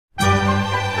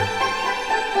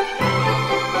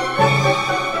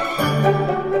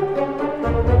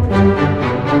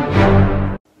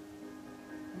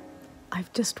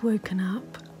I've just woken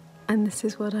up and this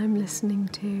is what I'm listening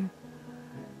to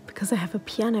because I have a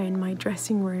piano in my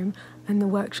dressing room and the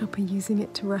workshop are using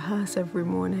it to rehearse every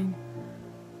morning.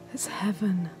 It's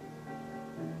heaven.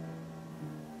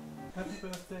 Happy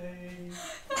birthday!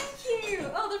 Thank you!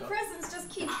 Oh, the presents just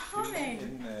keep coming.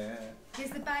 In there.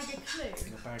 Is the bag a clue?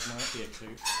 The bag might be a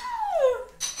clue.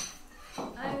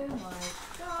 Oh my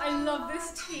god. I love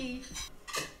this tea.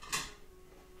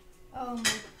 Oh my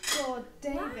god,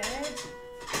 David.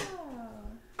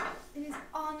 Wow. It is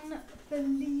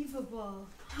unbelievable.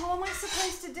 How am I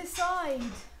supposed to decide?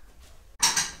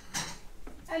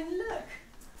 And look!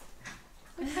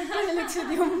 Look how good it looks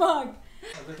with your mug.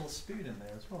 A little spoon in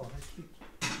there as well. How cute.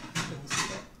 Couldn't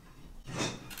see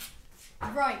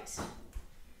that. Right.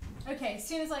 Okay, as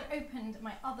soon as I opened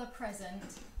my other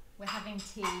present, we're having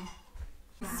tea.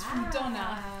 This is from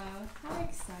Donna. How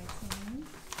exciting.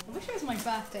 I wish it was my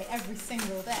birthday every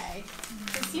single day.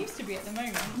 It seems to be at the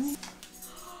moment.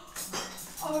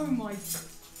 Oh my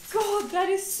god, that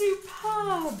is superb!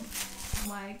 Oh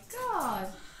my god.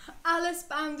 Alice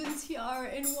band and tiara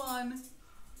in one.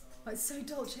 Oh, it's so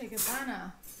Dolce &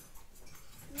 Gabbana.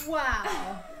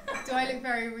 Wow. Do I look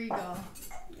very regal?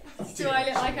 Do I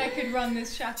look like I could run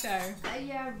this chateau?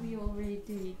 Yeah, we already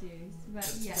do,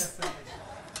 but yes.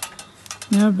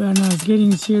 Now Bernard's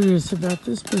getting serious about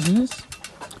this business.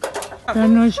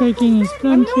 Bernard shaking his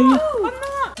plum tree.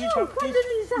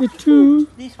 The two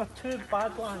These were two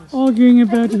bad ones. arguing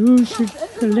about who should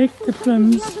collect the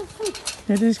plums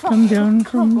that has come down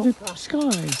from the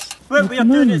skies. What at we the are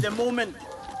doing at moment. the moment,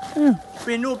 Oh,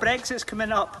 we know Brexit's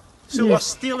coming up, so Yes. we're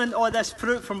stealing all this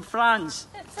fruit from France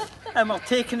and we're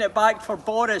taking it back for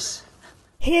Boris.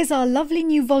 Here's our lovely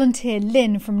new volunteer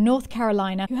Lynn from North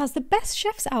Carolina, who has the best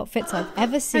chef's outfits I've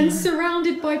ever seen. And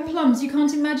surrounded by plums, you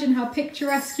can't imagine how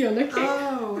picturesque you're looking.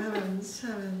 Oh, heavens,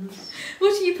 heavens.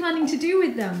 What are you planning to do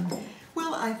with them?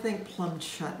 Well, I think plum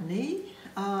chutney,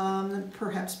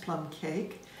 perhaps plum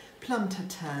cake, plum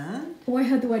tatin. Oh, I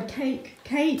heard the word cake.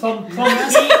 Cake. Plum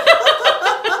cake.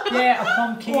 Yeah, a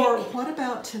plum cake. Or what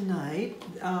about tonight,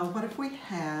 what if we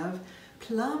have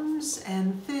plums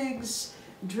and figs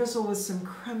drizzle with some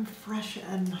creme fraiche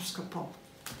and mascarpone?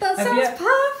 That sounds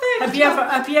perfect.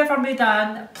 Have you ever made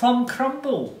a plum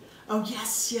crumble? Oh,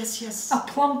 yes, yes, yes. A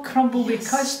plum crumble with Yes.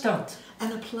 custard.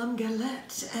 And a plum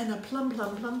galette and a plum.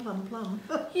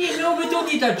 You know, we don't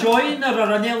need a joiner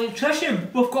or an electrician.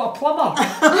 We've got a plumber.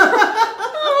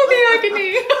 Oh, the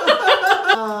agony.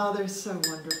 Oh, they're so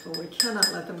wonderful. We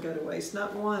cannot let them go to waste.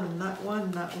 Not one, not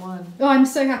one, not one. Oh, I'm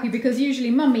so happy because usually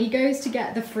Mummy goes to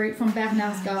get the fruit from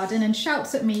Bernard's garden and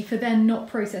shouts at me for then not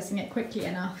processing it quickly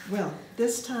enough. Well,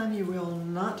 this time you will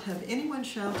not have anyone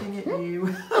shouting at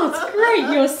you. That's great.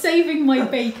 You're saving my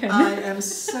bacon. I am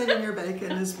saving your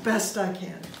bacon as best I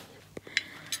can.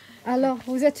 Alors,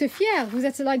 vous êtes fière. Vous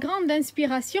êtes la grande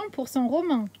inspiration pour son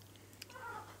roman.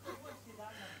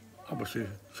 Ah bah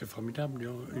c'est formidable,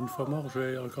 une fois mort, je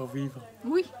vais encore vivre.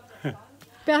 Oui.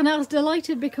 Bernard's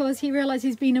delighted because he realizes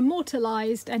he's been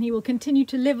immortalized and he will continue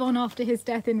to live on after his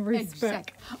death in Ruth's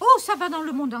book. Oh, ça va dans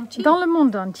le monde entier. Dans le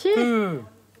monde entier.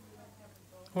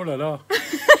 Oh là là.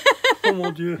 Oh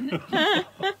mon Dieu.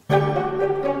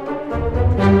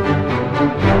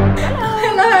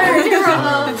 Hello, here are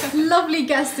our lovely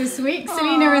guests this week,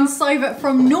 Selena and Sivert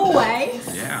from Norway.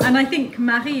 Yeah. And I think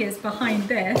Marie is behind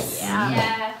this.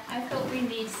 Yeah, I thought we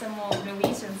need some more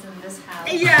Norwegians in this house.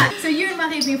 Yeah, so you and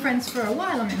Marie have been friends for a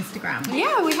while on Instagram.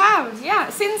 Yeah, we have. Yeah,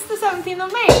 since the 17th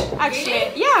of May,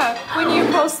 actually. Yeah, when you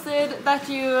posted that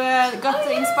you got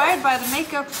inspired by the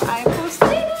makeup I posted,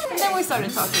 and then we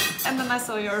started talking. And then I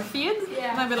saw your feed,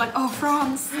 and I'd be like, oh,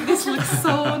 France, this looks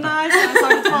so nice. And I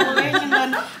started following, and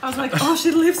then I was like, oh,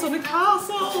 she lives on a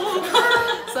castle.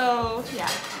 So, yeah.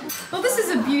 Well, this is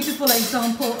a beautiful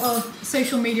example of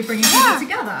social media bringing people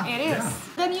together. It is. Yeah.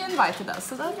 Then you invited us,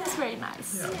 so that was very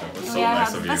nice. Yeah, that was And so we have nice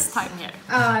had of the you. best time here.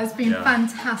 It's been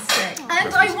fantastic.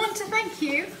 And I want to thank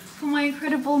you for my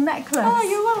incredible necklace. Oh,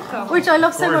 you're welcome. Which I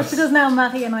love so much because now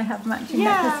Marie and I have matching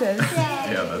necklaces.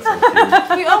 Yeah, that's so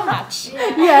cute. We all match.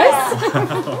 Yes.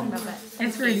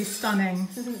 It's really stunning.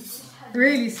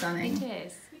 Really stunning. It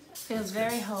is. Feels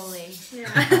very holy.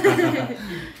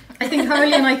 I think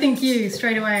holy and I think you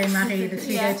straight away, Marie. The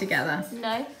two go together.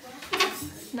 No,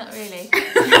 not really.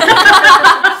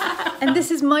 And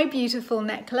this is my beautiful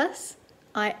necklace.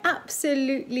 I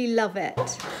absolutely love it.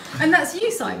 And that's you,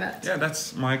 Sivert. Yeah,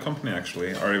 that's my company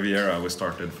actually, Riviera. We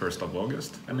started 1st of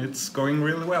August and it's going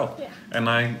really well. Yeah. And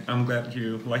I'm glad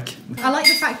you like it. I like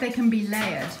the fact they can be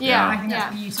layered. Yeah, I think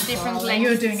that's beautiful. Different And lengths.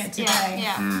 you're doing it today.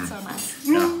 Yeah, so nice.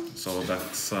 Yeah, so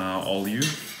that's all you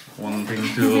wanting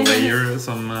to layer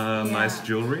some nice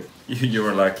jewelry. You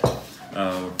were like,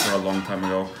 for a long time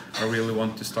ago, I really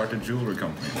want to start a jewelry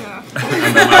company. Yeah.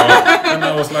 and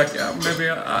I was like, yeah, maybe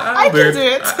I can do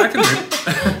it. I can do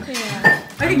it. Yeah.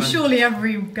 I think surely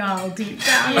every girl deep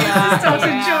down wants to start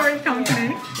a jewelry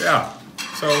company. Yeah.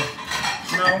 So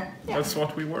now that's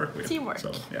what we work with. Teamwork.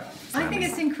 So, yeah. I think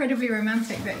it's incredibly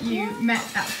romantic that you met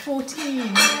at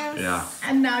 14. Yeah.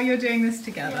 And now you're doing this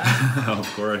together. Of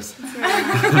course.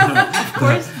 Of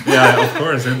course. Yeah, of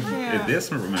course. It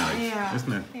is romantic,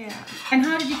 isn't it? Yeah. And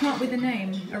how did you come up with the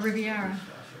name, a Riviera?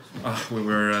 We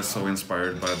were so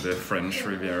inspired by the French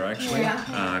Riviera, actually.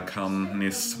 Yeah. Cannes,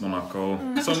 Nice, Monaco.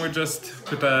 So we just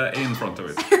put a A in front of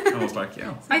it. I was like,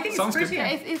 yeah, I think sounds it's good.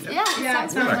 pretty. Yeah,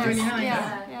 it sounds really nice.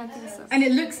 Yeah, I think so. And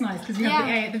it looks nice because you have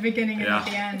the A at the beginning and at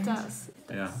the end. It does.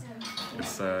 Yeah,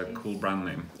 it's a cool brand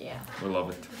name. Yeah. We love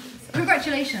it.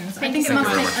 Congratulations. I think it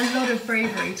must take a lot of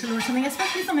bravery to launch something,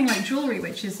 especially something like jewellery,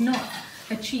 which is not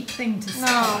a cheap thing to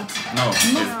start. No,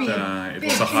 it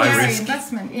was a high risk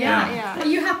investment. Yeah. Are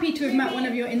you happy to have met one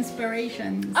of your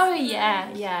inspirations? Oh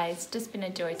yeah, it's just been a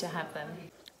joy to have them.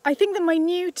 I think that my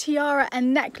new tiara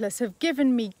and necklace have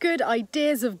given me good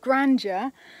ideas of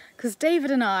grandeur, because David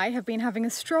and I have been having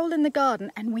a stroll in the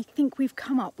garden and we think we've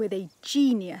come up with a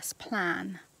genius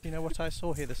plan. You know what I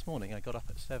saw here this morning? I got up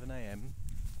at 7 a.m.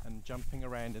 and jumping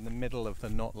around in the middle of the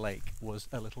Knot Lake was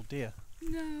a little deer.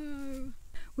 No.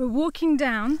 We're walking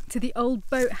down to the old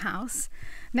boathouse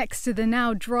next to the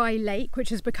now dry lake, which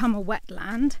has become a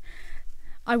wetland.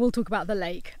 I will talk about the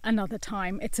lake another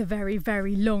time. It's a very,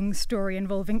 very long story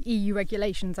involving EU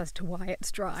regulations as to why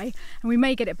it's dry, and we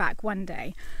may get it back one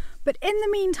day. But in the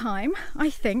meantime, I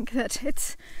think that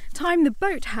it's time the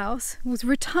boathouse was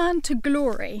returned to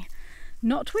glory,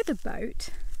 not with a boat,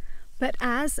 but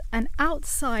as an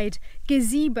outside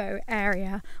gazebo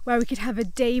area where we could have a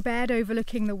daybed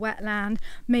overlooking the wetland,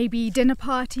 maybe dinner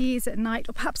parties at night,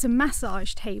 or perhaps a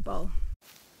massage table.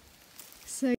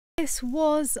 So this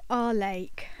was our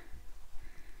lake.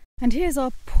 And here's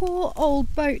our poor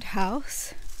old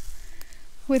boathouse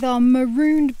with our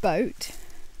marooned boat.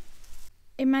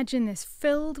 Imagine this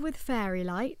filled with fairy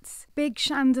lights, big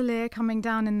chandelier coming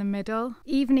down in the middle,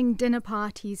 evening dinner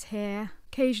parties here,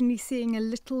 occasionally seeing a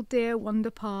little deer wander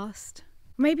past.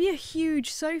 Maybe a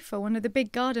huge sofa, one of the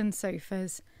big garden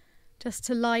sofas, just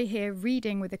to lie here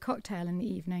reading with a cocktail in the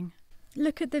evening.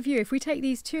 Look at the view. If we take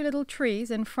these two little trees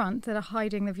in front that are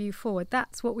hiding the view forward,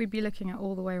 that's what we'd be looking at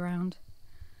all the way around.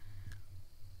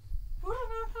 What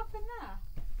on earth happened there?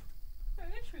 No,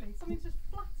 literally, something just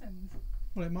flattened.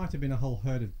 Well, it might have been a whole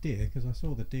herd of deer, because I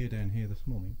saw the deer down here this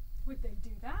morning. Would they do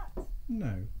that?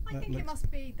 No. I think it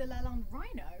must be the Lalande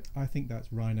rhino. I think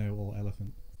that's rhino or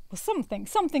elephant. Well,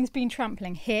 something's been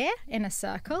trampling here in a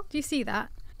circle. Do you see that?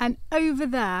 And over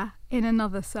there in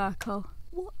another circle.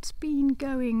 What's been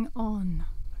going on?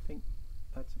 I think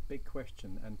that's a big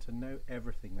question, and to know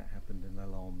everything that happened in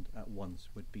Lalande at once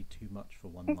would be too much for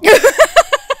one mind.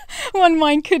 One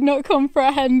mind could not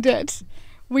comprehend it.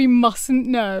 We mustn't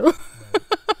know. No,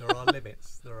 there are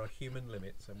limits. There are human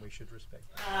limits, and we should respect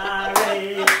them.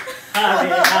 Harry, Harry,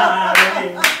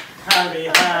 Harry, Harry,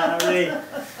 Harry.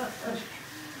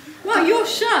 Well, your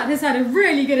shirt has had a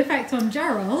really good effect on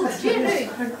Gerald. But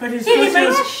it's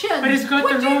got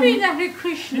What the do you wrong. mean, Hare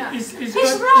Krishna? It's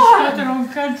wrong. got the wrong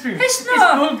country. It's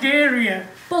not. Bulgaria.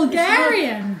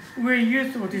 Bulgarian. Where you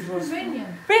thought it was.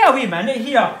 Romanian. Wait a wee minute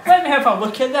here. Let me have a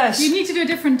look at this. You need to do a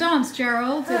different dance,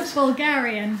 Gerald. It's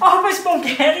Bulgarian. Oh, it's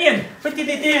Bulgarian. What did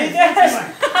they do with this?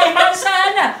 Hi,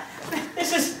 Hansana.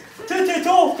 This is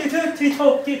two-two-toe,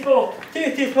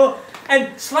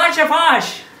 and slash of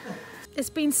ash. It's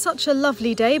been such a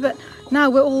lovely day, but now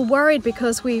we're all worried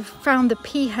because we've found the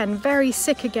peahen very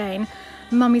sick again.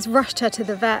 Mummy's rushed her to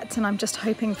the vet, and I'm just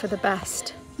hoping for the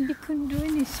best. We couldn't do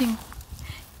anything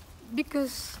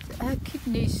because her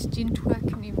kidneys didn't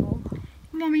work anymore.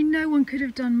 Mummy, no one could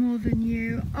have done more than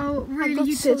you. Oh, really, I got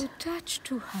you so did. attached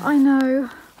to her. I know.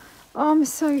 Oh, I'm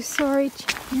so sorry,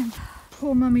 champion.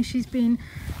 Poor Mummy, she's been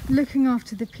looking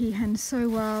after the peahen so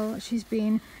well. She's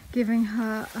been giving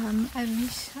her... I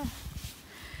miss her.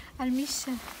 I miss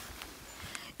her.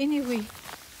 Anyway,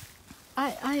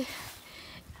 I'm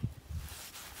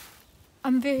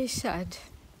very sad.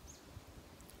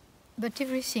 But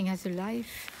everything has a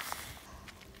life.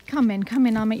 Come in,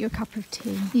 I'll make you a cup of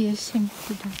tea. Yes, thank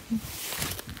you, darling.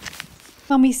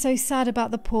 Mummy's so sad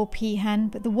about the poor peahen,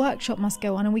 but the workshop must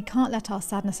go on and we can't let our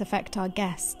sadness affect our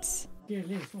guests.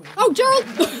 Oh, Gerald!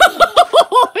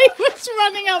 He was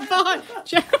running up behind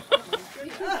Gerald.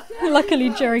 Luckily,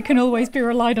 Jerry can always be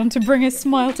relied on to bring a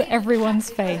smile to everyone's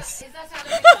face.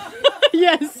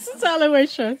 Yes,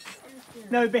 Aloysius.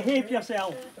 Now behave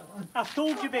yourself. I've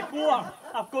told you before,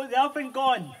 I've got the oven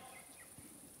gone.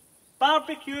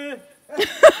 Barbecue.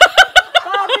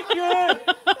 Barbecue.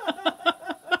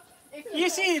 You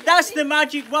see, that's the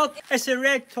magic word. It's a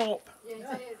red top.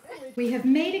 We have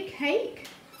made a cake.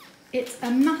 It's a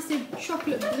massive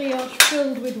chocolate brioche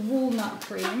filled with walnut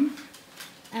cream.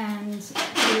 And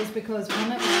it is because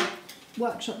one of our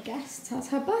workshop guests has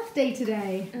her birthday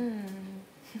today.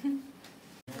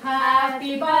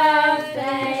 Happy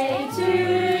birthday to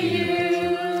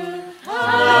you.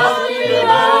 Happy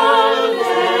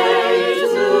birthday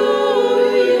to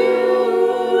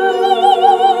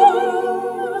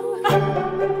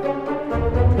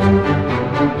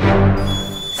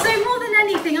So more than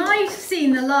anything I've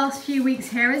seen the last few weeks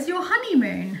here is your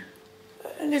honeymoon.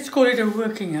 Let's call it a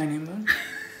working honeymoon.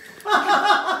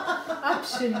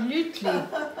 Absolutely.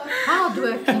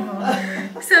 Hard-working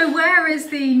honeymoon. So where is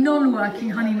the non-working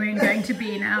honeymoon going to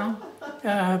be now?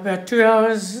 About 2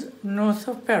 hours north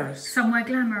of Paris. Somewhere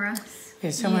glamorous.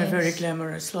 Yeah, somewhere very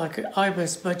glamorous, like an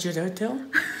Ibis budget hotel.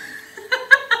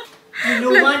 You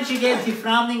know, once you get to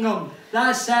Framingham,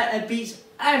 that's it. It beats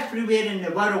everywhere in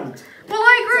the world. Well,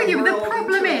 I agree with you, but the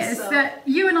problem is that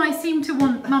you and I seem to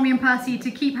want Mummy and Percy to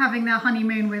keep having their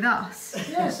honeymoon with us.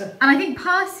 Yes. And I think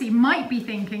Percy might be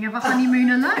thinking of a honeymoon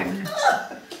alone.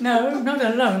 No, not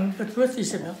alone, but with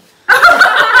Isabel.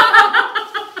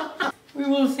 We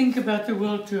will think about the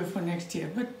world tour for next year,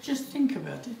 but just think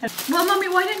about it. Well, Mummy,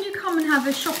 why don't you come and have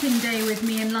a shopping day with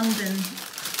me in London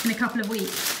in a couple of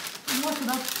weeks? What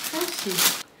about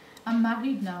Percy? I'm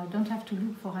married now, don't have to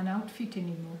look for an outfit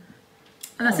anymore.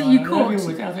 And that's it, you I love caught. you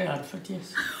with other outfit,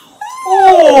 yes.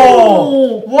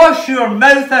 Oh! Wash your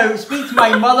mouth out. Speak to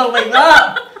my mother like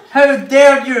that. How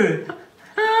dare you?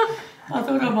 I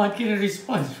thought I might get a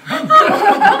response from you.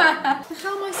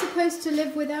 How am I supposed to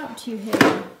live without you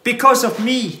here? Because of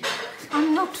me.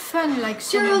 I'm not fun like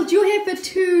Gerald, you're here for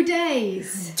 2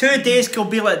 days. 2 days could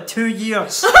be like 2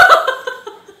 years.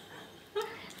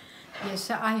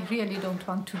 Yes, I really don't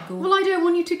want to go. Well, I don't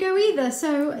want you to go either,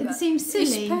 so it seems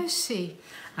silly. It's Percy.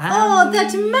 Oh,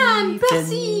 that man,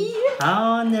 Percy!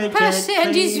 Percy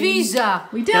and his visa.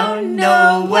 We Don't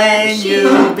know when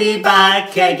you'll be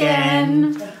back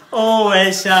again. Oh,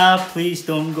 Elsa, please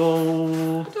don't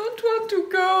go. Don't want to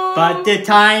go. But the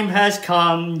time has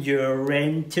come, your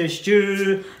rent is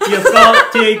due. You've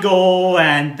got to go,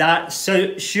 and that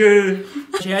suits you.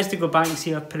 She has to go back and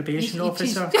see a probation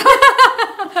officer.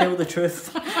 Tell the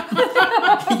truth.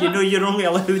 You know you're only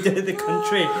allowed out of the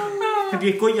country. Have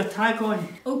you got your tag on?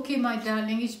 Okay, my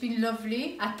darling, it's been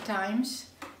lovely at times.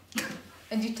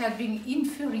 And it has been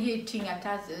infuriating at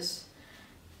others.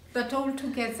 But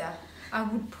altogether, I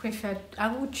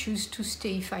would choose to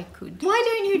stay if I could. Why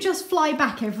don't you just fly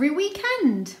back every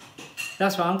weekend?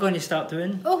 That's what I'm going to start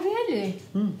doing. Oh, really?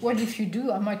 Well, if you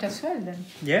do, I might as well then.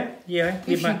 Yeah.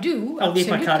 If you do, I'll leave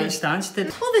my car at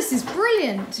absolutely. Stansted. Well, this is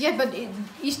brilliant. Yeah, but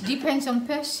it depends on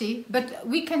Percy. But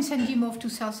we can send him off to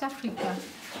South Africa.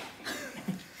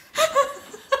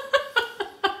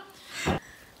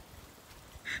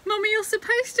 Mummy, you're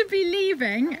supposed to be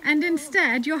leaving, and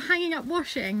instead you're hanging up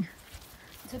washing.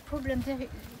 The problem there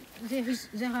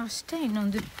are stains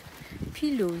on the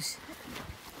pillows.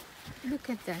 Look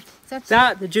at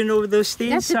that. Did you know what those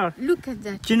stains are? Look at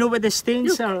that. Do you know what the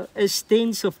stains are? It's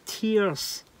stains of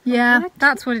tears. Yeah,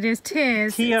 that's what it is.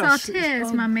 Tears. Tears. It's our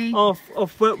tears, Mummy. Of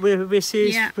what we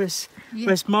say was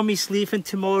Mummy's leaving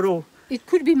tomorrow. It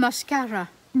could be mascara.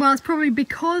 Well, it's probably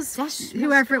because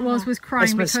whoever it was crying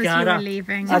It's because mascara. you were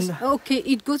leaving. Okay,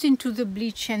 it goes into the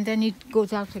bleach and then it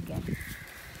goes out again.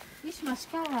 It's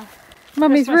mascara.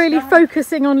 Mummy's really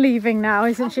focusing on leaving now,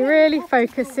 isn't she? Really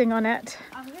focusing on it.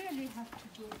 I really have to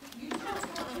go. You just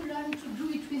have to learn to do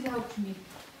it without me.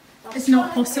 It's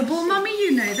not possible, Mummy,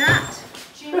 you know that.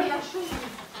 Jerry, I'll show you.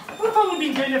 We've only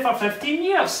been doing it for 15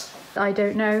 years. I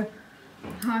don't know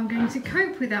how I'm going to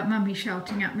cope without Mummy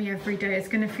shouting at me every day. It's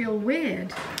going to feel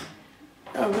weird.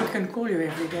 Oh, we can call you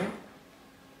every day.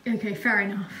 Okay, fair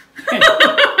enough.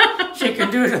 She can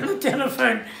do it on the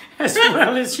telephone as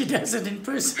well as she does it in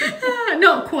person.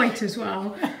 Not quite as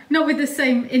well. Not with the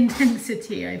same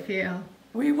intensity, I feel.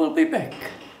 We will be back.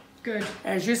 Good.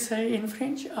 As you say in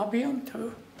French, à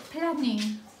bientôt.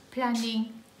 Planning.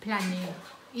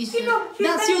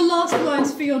 That's your last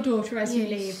words for your daughter as you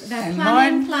leave. They're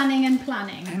And planning and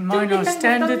planning. And mine are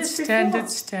standards.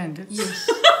 Yes.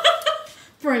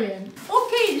 Brilliant.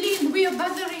 Okay, Lynn, we are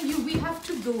bothering you. We have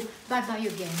to go. Bye-bye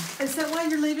again. Is that why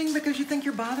you're leaving? Because you think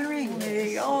you're bothering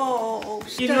me? Oh,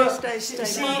 stay.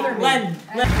 See, Lynn.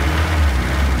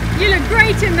 You look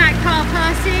great in that car,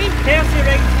 Percy. Percy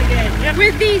rides again. Yep.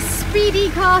 With these speedy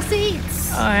car seats.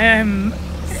 I am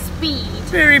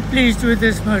very pleased with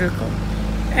this motorcar.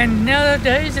 And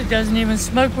nowadays it doesn't even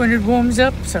smoke when it warms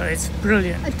up, so it's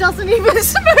brilliant. It doesn't even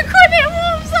smoke when it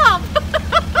warms up.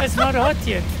 It's not hot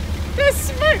yet. There's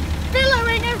smoke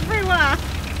billowing everywhere.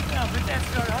 Yeah, but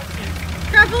that's not hot yet.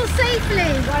 Travel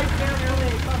safely. Right there,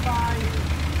 really. Bye-bye.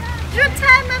 Je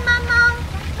t'aime, maman.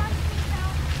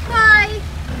 Bye.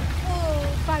 Oh,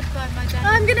 bye bye, my darling.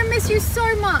 I'm gonna miss you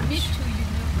so much. Me too, you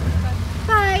know.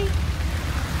 Bye.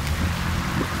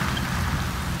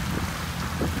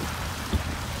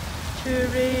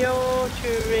 Cheerio,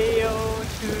 cheerio,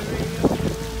 cheerio.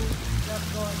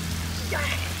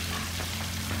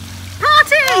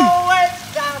 Party! Oh, it's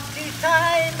party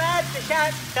time at the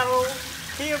chateau.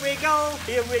 Here we go,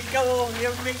 here we go,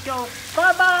 here we go.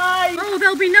 Bye-bye. Oh,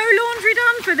 there'll be no laundry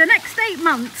done for the next 8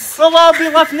 months. We'll all be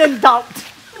living in dirt.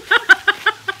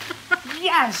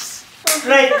 Yes.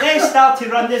 Right, let's start to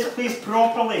run this place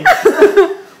properly.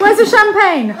 Where's the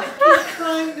champagne? I keep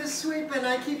trying to sweep and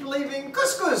I keep leaving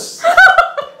couscous.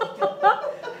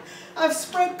 I've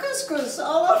spread couscous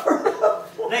all over the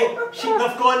floor. Right,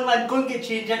 we've gone, Lynn, go and get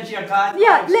changed into your car.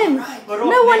 Yeah, Lynn, We're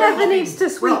no off one now, ever Mummy. needs to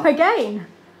sweep again.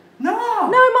 No. No,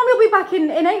 Mum will be back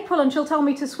in April and she'll tell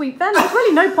me to sweep then. There's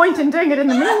really no point in doing it in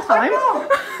the meantime.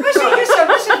 Listen, you said,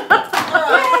 listen.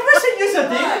 Yeah, listen, you said,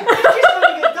 David. You're just going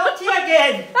to get dirty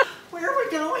again. Where are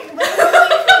we going? Where are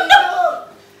we going?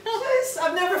 Jeez,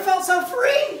 I've never felt so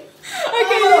free.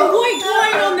 Okay, white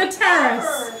wine on the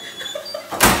terrace.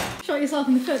 Shot yourself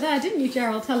in the foot there, didn't you,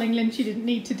 Gerald, telling Lynn she didn't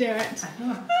need to do it?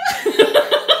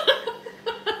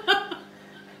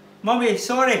 Mummy,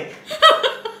 sorry.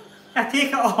 I take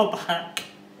it all back.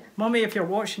 Mummy, if you're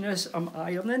watching this, I'm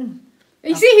ironing.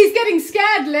 You see, he's getting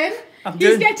scared, Lynn.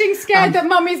 He's getting scared that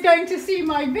Mummy's going to see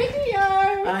my video.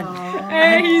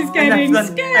 And he's getting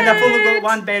scared. And I've only got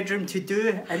one bedroom to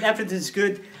do, and everything's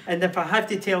good. And if I have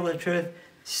to tell the truth,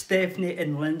 Stephanie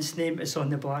and Lynn's name is on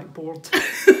the blackboard.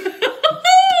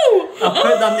 I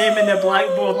put their name in the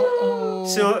blackboard.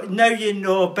 So now you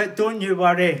know, but don't you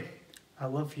worry. I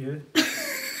love you.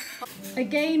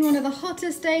 Again, one of the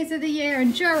hottest days of the year,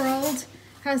 and Gerald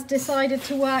has decided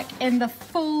to work in the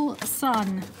full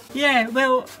sun. Yeah,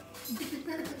 well,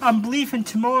 I'm leaving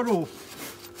tomorrow.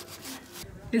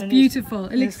 It's beautiful.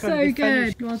 It looks gonna so be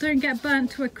good. finished. Well, don't get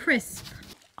burnt to a crisp.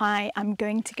 I am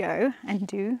going to go and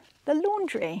do the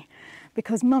laundry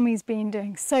because Mummy's been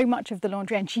doing so much of the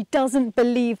laundry and she doesn't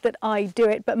believe that I do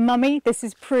it. But Mummy, this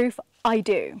is proof I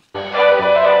do.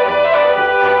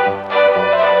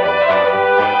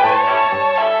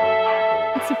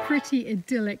 It's a pretty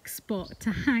idyllic spot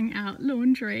to hang out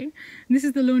laundry. And this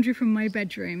is the laundry from my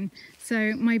bedroom.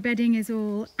 So my bedding is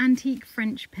all antique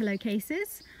French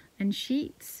pillowcases and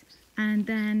sheets, and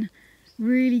then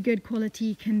really good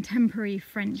quality contemporary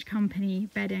French company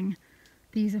bedding.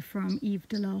 These are from Yves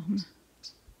de Lalande.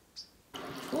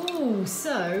 Oh,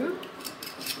 so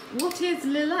what is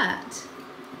Lillet?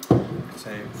 It's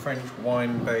a French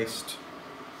wine-based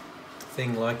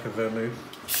thing like a vermouth,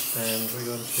 and we're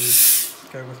going to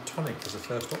go with tonic as the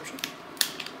first option.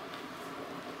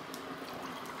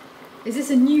 Is this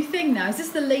a new thing now? Is this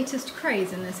the latest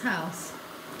craze in this house?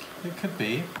 It could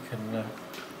be. You can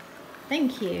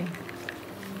Thank you.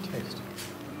 taste.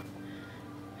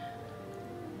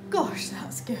 Gosh,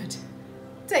 that's good.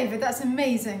 David, that's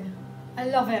amazing. I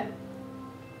love it.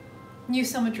 New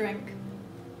summer drink.